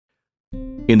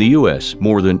In the U.S.,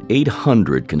 more than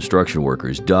 800 construction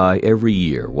workers die every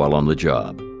year while on the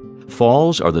job.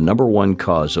 Falls are the #1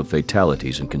 cause of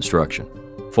fatalities in construction.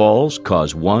 Falls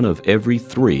cause 1 of every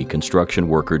 3 construction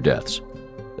worker deaths.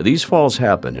 These falls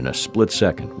happen in a split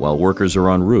second while workers are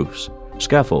on roofs,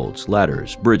 scaffolds,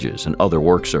 ladders, bridges, and other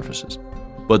work surfaces.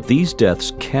 But these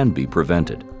deaths can be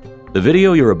prevented. The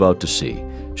video you're about to see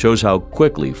shows how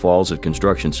quickly falls at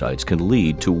construction sites can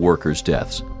lead to workers'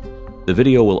 deaths. The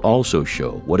video will also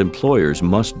show what employers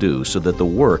must do so that the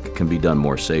work can be done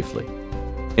more safely.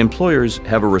 Employers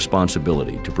have a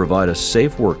responsibility to provide a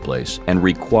safe workplace and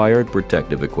required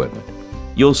protective equipment.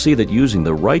 You'll see that using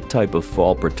the right type of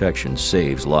fall protection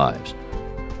saves lives.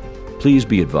 Please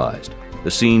be advised, the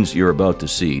scenes you're about to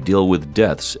see deal with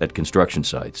deaths at construction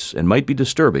sites and might be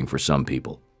disturbing for some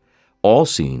people. All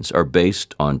scenes are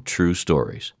based on true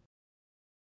stories.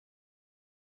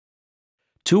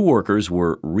 2 workers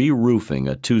were re-roofing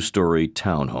a 2-story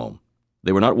townhome.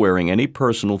 They were not wearing any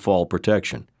personal fall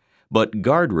protection, but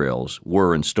guardrails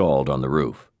were installed on the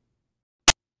roof.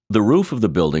 The roof of the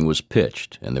building was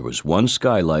pitched, and there was 1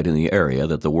 skylight in the area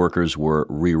that the workers were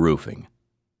re-roofing.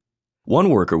 One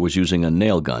worker was using a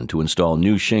nail gun to install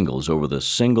new shingles over the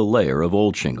single layer of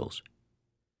old shingles.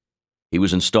 He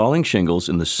was installing shingles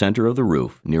in the center of the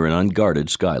roof near an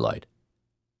unguarded skylight.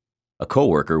 A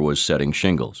coworker was setting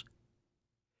shingles.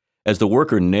 As the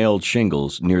worker nailed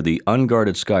shingles near the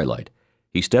unguarded skylight,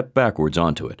 he stepped backwards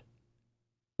onto it.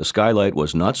 The skylight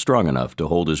was not strong enough to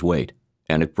hold his weight,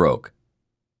 and it broke.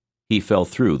 He fell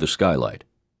through the skylight.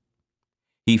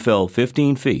 He fell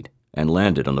 15 feet and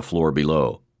landed on the floor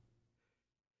below.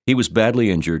 He was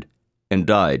badly injured and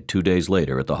died 2 days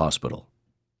later at the hospital.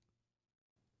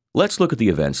 Let's look at the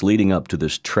events leading up to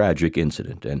this tragic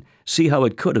incident and see how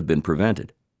it could have been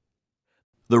prevented.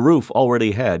 The roof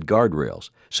already had guardrails,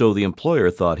 so the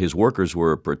employer thought his workers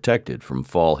were protected from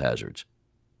fall hazards.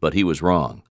 But he was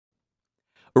wrong.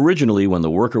 Originally, when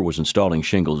the worker was installing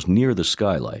shingles near the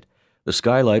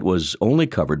skylight was only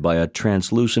covered by a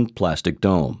translucent plastic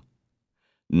dome.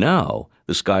 Now,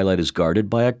 the skylight is guarded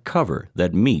by a cover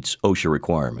that meets OSHA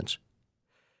requirements.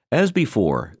 As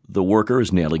before, the worker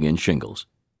is nailing in shingles.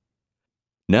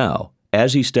 Now,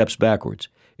 as he steps backwards,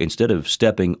 instead of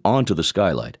stepping onto the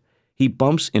skylight, he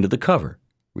bumps into the cover,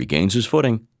 regains his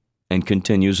footing, and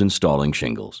continues installing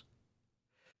shingles.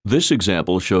 This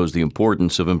example shows the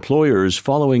importance of employers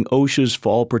following OSHA's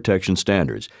fall protection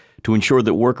standards to ensure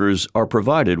that workers are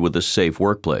provided with a safe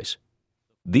workplace.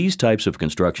 These types of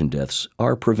construction deaths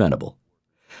are preventable.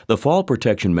 The fall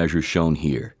protection measures shown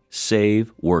here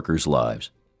save workers' lives.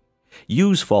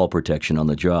 Use fall protection on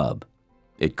the job.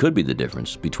 It could be the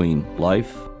difference between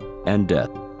life and death.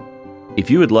 If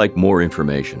you would like more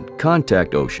information,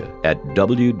 contact OSHA at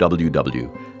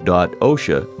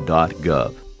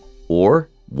www.osha.gov or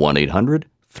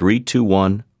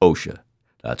 1-800-321-OSHA.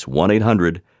 That's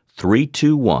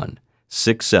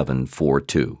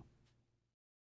 1-800-321-6742.